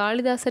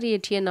 காளிதாசர்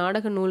இயற்றிய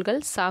நாடக நூல்கள்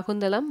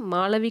சாகுந்தலம்,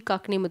 மாளவி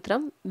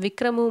காக்னிமுத்திரம்,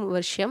 விக்ரமு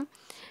வர்ஷம்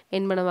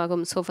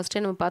என்பனவாகும். ஸோ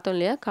ஃபஸ்ட்டே நம்ம பார்த்தோம்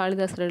இல்லையா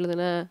காளிதாசர்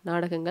எழுதின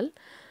நாடகங்கள்.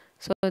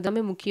 ஸோ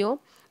எல்லாமே முக்கியம்.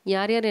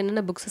 யார் யார்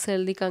என்னென்ன புக்ஸஸ்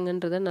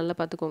எழுதிக்காங்கன்றதை நல்லா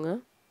பார்த்துக்கோங்க.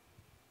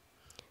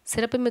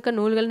 சிறப்புமிக்க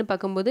நூல்கள்னு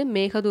பார்க்கும்போது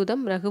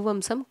மேகதூதம்,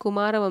 ரகுவம்சம்,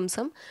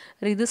 குமாரவம்சம்,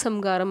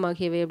 ரிதுசம்காரம்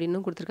ஆகியவை அப்படின்னு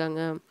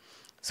கொடுத்துருக்காங்க.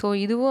 ஸோ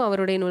இதுவும்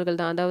அவருடைய நூல்கள்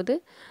தான், அதாவது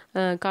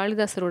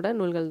காளிதாசரோட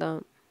நூல்கள் தான்.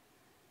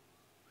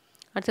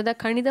 அடுத்ததாக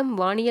கணிதம்,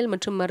 வானியல்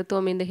மற்றும்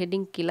மருத்துவம் இந்த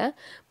ஹெட்டிங் கீழே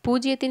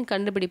பூஜ்ஜியத்தின்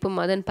கண்டுபிடிப்பும்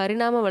அதன்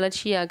பரிணாம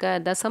வளர்ச்சியாக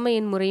தசம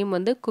எண் முறையும்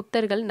வந்து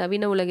குப்தர்கள்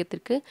நவீன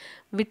உலகத்திற்கு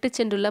விட்டு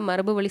சென்றுள்ள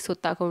மரபு வழி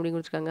சொத்தாகும் அப்படின்னு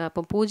கொடுத்துருக்காங்க.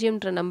 அப்போ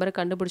பூஜ்ஜியம்ன்ற நம்பரை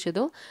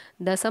கண்டுபிடிச்சதும்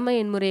தசம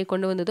எண் முறையை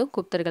கொண்டு வந்ததும்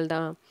குப்தர்கள்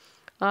தான்.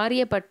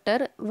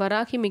 ஆரியப்பட்டர்,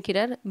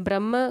 வராகிமிக்கிரர்,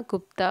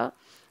 பிரம்மகுப்தா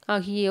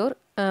ஆகியோர்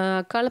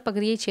அக்கால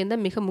பகுதியைச் சேர்ந்த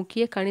மிக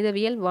முக்கிய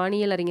கணிதவியல்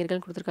வானியல்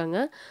அறிஞர்கள் கொடுத்துருக்காங்க.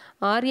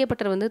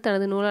 ஆரியப்பட்டர் வந்து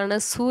தனது நூலான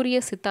சூரிய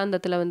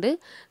சித்தாந்தத்தில் வந்து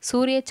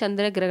சூரிய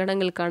சந்திர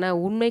கிரகணங்களுக்கான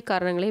உண்மை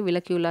காரணங்களை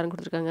விளக்கியுள்ளார்னு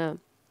கொடுத்துருக்காங்க.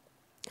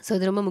 ஸோ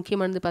இது ரொம்ப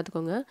முக்கியமானது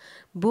பார்த்துக்கோங்க.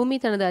 பூமி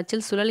தனது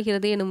அச்சில்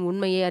சுழல்கிறது எனும்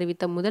உண்மையை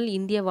அறிவித்த முதல்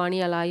இந்திய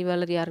வானியல்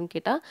ஆய்வாளர் யாருன்னு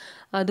கேட்டால்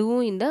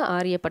அதுவும் இந்த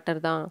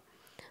ஆரியப்பட்டர் தான்.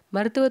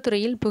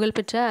 மருத்துவத்துறையில்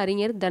புகழ்பெற்ற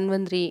அறிஞர்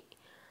தன்வந்திரி,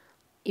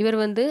 இவர்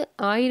வந்து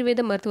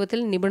ஆயுர்வேத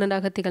மருத்துவத்தில்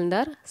நிபுணராக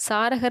திகழ்ந்தார்.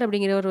 சாரகர்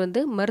அப்படிங்கிறவர் வந்து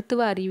மருத்துவ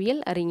அறிவியல்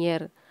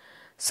அறிஞர்.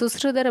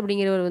 சுஸ்ருதர்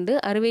அப்படிங்கிறவர் வந்து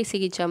அறுவை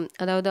சிகிச்சை,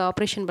 அதாவது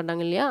ஆப்ரேஷன்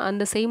பண்ணாங்க இல்லையா,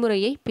 அந்த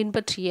செய்முறையை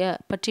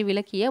பற்றி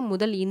விளக்கிய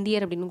முதல்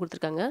இந்தியர் அப்படின்னு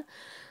கொடுத்துருக்காங்க.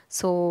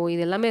 ஸோ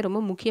இது எல்லாமே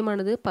ரொம்ப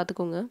முக்கியமானது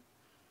பார்த்துக்கோங்க.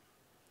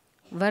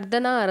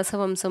 வர்தனா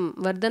அரசவம்சம்,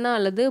 வர்தனா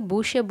அல்லது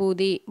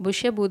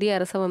புஷ்யபூதி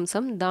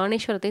அரசவம்சம்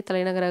தானேஸ்வரத்தை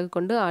தலைநகராக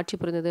கொண்டு ஆட்சி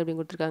புரிந்தது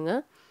அப்படின்னு கொடுத்துருக்காங்க.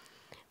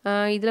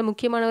 இதில்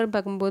முக்கியமானவர்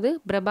பார்க்கும்போது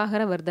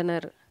பிரபாகர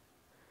வர்தனர்.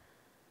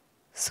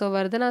 ஸோ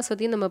வர்தனாஸ்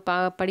பற்றி நம்ம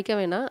படிக்க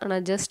வேணாம்,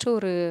 ஆனால் ஜஸ்ட்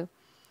ஒரு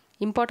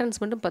இம்பார்ட்டன்ஸ்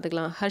மட்டும்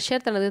பார்த்துக்கலாம்.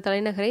 ஹர்ஷர் தனது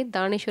தலைநகரை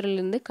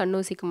தானேஸ்வரிலிருந்து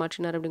கண்ணோசிக்கு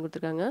மாற்றினார் அப்படின்னு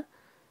கொடுத்துருக்காங்க.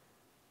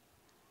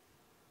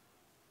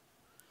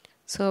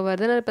 ஸோ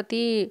வர்தனர் பற்றி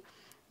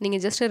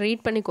நீங்கள் ஜஸ்ட்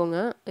ரீட் பண்ணிக்கோங்க.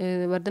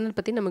 வர்தனர்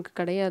பற்றி நமக்கு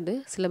கிடையாது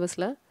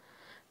சிலபஸில்.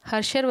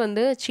 ஹர்ஷர்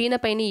வந்து சீன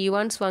பயணி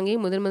யுவான் ஸ்வாங்கை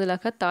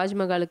முதலாக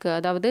தாஜ்மஹாலுக்கு,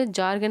 அதாவது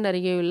ஜார்க்கண்ட்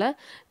அருகேயுள்ள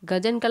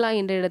கஜன்கலா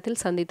என்ற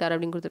இடத்தில் சந்தித்தார்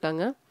அப்படின்னு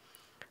கொடுத்துருக்காங்க.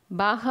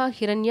 பாகா,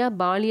 ஹிரண்யா,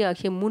 பாலி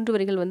ஆகிய 3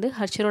 வரிகள் வந்து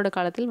ஹர்ஷரோட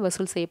காலத்தில்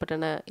வசூல்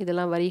செய்யப்பட்டன.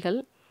 இதெல்லாம் வரிகள்.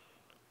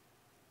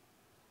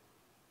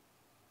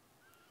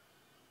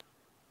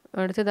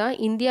 அடுத்ததாக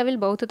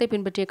இந்தியாவில் பௌத்தத்தை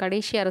பின்பற்றிய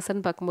கடைசி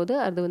அரசன் பார்க்கும்போது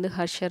அது வந்து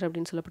ஹர்ஷர்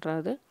அப்படின்னு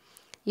சொல்லப்படுறாரு.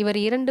 இவர்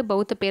 2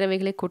 பௌத்த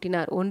பேரவைகளை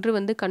கூட்டினார். ஒன்று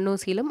வந்து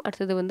கன்னோசியிலும்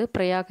அடுத்தது வந்து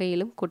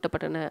பிரயாகையிலும்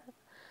கூட்டப்பட்டன.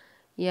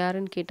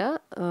 யாருன்னு கேட்டால்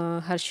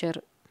ஹர்ஷர்.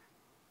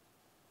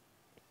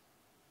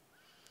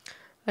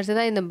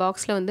 அடுத்ததாக இந்த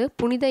பாக்ஸில் வந்து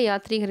புனித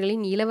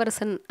யாத்ரீகர்களின்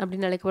இளவரசன்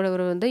அப்படின்னு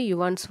அழைக்கப்படுவர் வந்து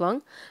யுவான் ஸ்வாங்.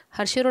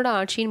 ஹர்ஷரோட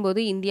ஆட்சியின்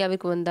போது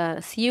இந்தியாவிற்கு வந்தார்.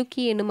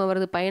 சியூக்கி என்னும்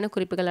அவரது பயண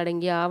குறிப்புகள்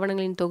அடங்கிய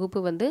ஆவணங்களின்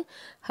தொகுப்பு வந்து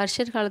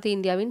ஹர்ஷர் காலத்து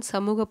இந்தியாவின்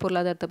சமூக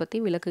பொருளாதாரத்தை பற்றி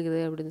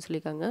விளக்குகிறது அப்படின்னு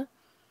சொல்லியிருக்காங்க.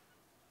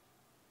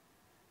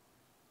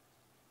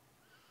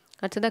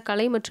 அடுத்ததாக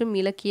கலை மற்றும்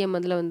இலக்கியம்.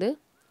 அதில் வந்து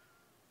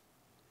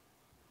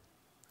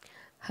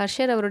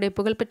ஹர்ஷர் அவருடைய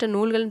புகழ்பெற்ற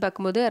நூல்கள்னு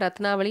பார்க்கும்போது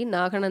ரத்னாவளி,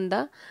 நாகநந்தா,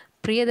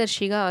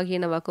 பிரியதர்ஷிகா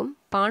ஆகியனவாக்கும்.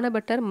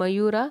 பாணபட்டர்,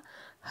 மயூரா,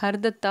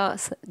 ஹர்தத்தா,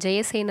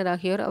 ஜெயசேனர்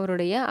ஆகியோர்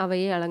அவருடைய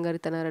அவையை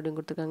அலங்கரித்தனர் அப்படின்னு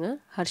கொடுத்துருக்காங்க,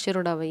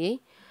 ஹர்ஷரோட அவையை.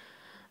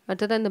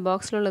 அடுத்ததாக இந்த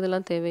பாக்ஸில்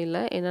உள்ளதெல்லாம்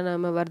தேவையில்லை, ஏன்னா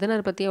நம்ம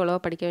வர்தனர் பற்றி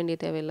அவ்வளோவா படிக்க வேண்டிய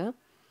தேவையில்லை.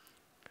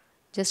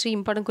 ஜஸ்ட்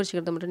இம்பார்ட்டன்ட்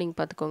குறிச்சிக்கிறத மட்டும் நீங்கள்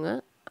பார்த்துக்கோங்க.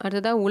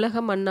 அடுத்ததாக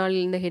உலக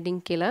மண்ணாளில் இந்த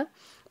ஹெட்டிங் கீழே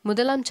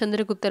முதலாம்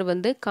சந்திரகுப்தர்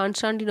வந்து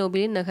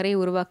கான்ஸ்டாண்டினோபிளின் நகரை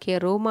உருவாக்கிய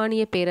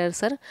ரோமானிய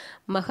பேரரசர்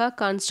மகா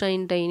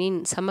கான்ஸ்டைன்டைனின்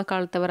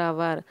சமகாலத்தவர்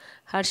ஆவார்.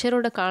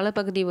 ஹர்ஷரோட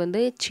காலப்பகுதி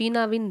வந்து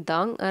சீனாவின்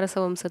தாங் அரச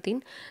வம்சத்தின்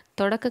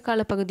தொடக்க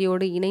கால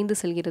பகுதியோடு இணைந்து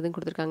செல்கிறதுன்னு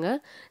கொடுத்துருக்காங்க.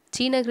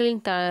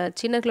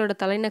 சீனர்களோட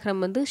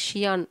தலைநகரம் வந்து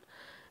ஷியான்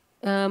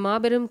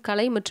மாபெரும்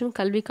கலை மற்றும்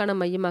கல்விக்கான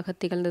மையமாக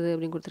திகழ்ந்தது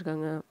அப்படின்னு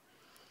கொடுத்துருக்காங்க.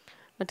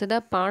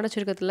 அடுத்ததாக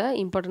பாடச்சுருக்கத்தில்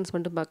இம்பார்ட்டன்ஸ்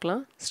மட்டும்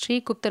பார்க்கலாம்.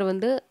 ஸ்ரீகுப்தர்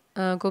வந்து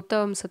குப்த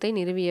வம்சத்தை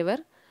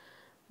நிறுவியவர்.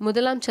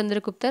 முதலாம்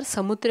சந்திரகுப்தர்,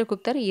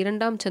 சமுத்திரகுப்தர்,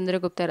 2ஆம்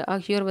சந்திரகுப்தர்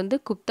ஆகியோர் வந்து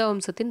குப்த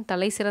வம்சத்தின்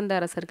தலை சிறந்த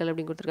அரசர்கள்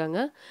அப்படின்னு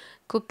கொடுத்துருக்காங்க.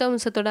 குப்த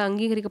வம்சத்தோட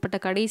அங்கீகரிக்கப்பட்ட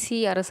கடைசி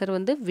அரசர்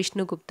வந்து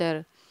விஷ்ணுகுப்தர்.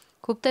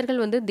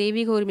 குப்தர்கள் வந்து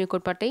தெய்வீக உரிமை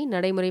கோட்பாட்டை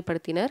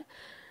நடைமுறைப்படுத்தினர்.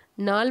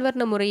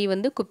 நால்வர்ண முறையை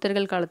வந்து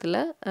குப்தர்கள்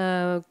காலத்தில்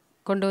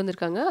கொண்டு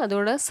வந்திருக்காங்க.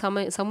 அதோட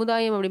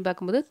சமுதாயம் அப்படின்னு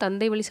பார்க்கும்போது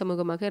தந்தை வழி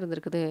சமூகமாக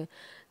இருந்திருக்குது.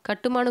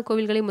 கட்டுமான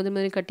கோவில்களை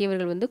முதலில்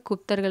கட்டியவர்கள் வந்து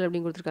குப்தர்கள்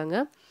அப்படின்னு கொடுத்துருக்காங்க.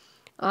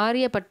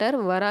 ஆரியப்பட்டர்,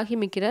 வராகி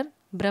மிக்கிரர்,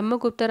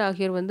 பிரம்மகுப்தர்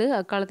ஆகியோர் வந்து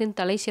அக்காலத்தின்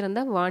தலை சிறந்த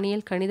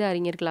வானியல் கணித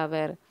அறிஞர்கள்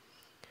ஆவர்.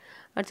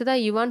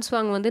 அடுத்ததாக யுவான்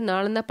ஸ்வாங் வந்து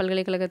நாலந்தா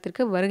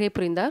பல்கலைக்கழகத்திற்கு வருகை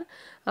புரிந்தார்.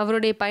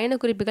 அவருடைய பயண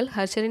குறிப்புகள்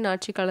ஹர்ஷரின்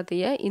ஆட்சி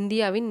காலத்தைய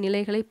இந்தியாவின்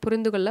நிலைகளை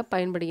புரிந்து கொள்ள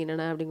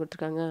பயன்படுகின்றன அப்படின்னு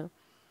கொடுத்துருக்காங்க.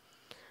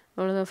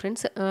 அவ்வளோதான்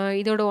ஃப்ரெண்ட்ஸ்.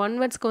 இதோட 1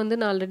 வேர்ட்ஸ்க்கு வந்து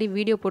நான் ஆல்ரெடி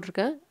வீடியோ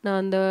போட்டிருக்கேன். நான்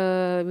அந்த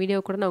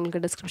வீடியோ கூட நான்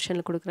உங்களுக்கு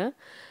டிஸ்கிரிப்ஷனில் கொடுக்குறேன்.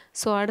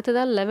 ஸோ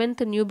அடுத்ததாக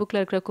 11th நியூ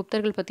புக்கில் இருக்கிற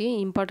குப்தர்கள்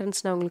பற்றியும்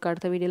இம்பார்ட்டன்ஸ் நான் உங்களுக்கு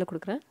அடுத்த வீடியோவில்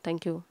கொடுக்குறேன்.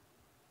 தேங்க்யூ.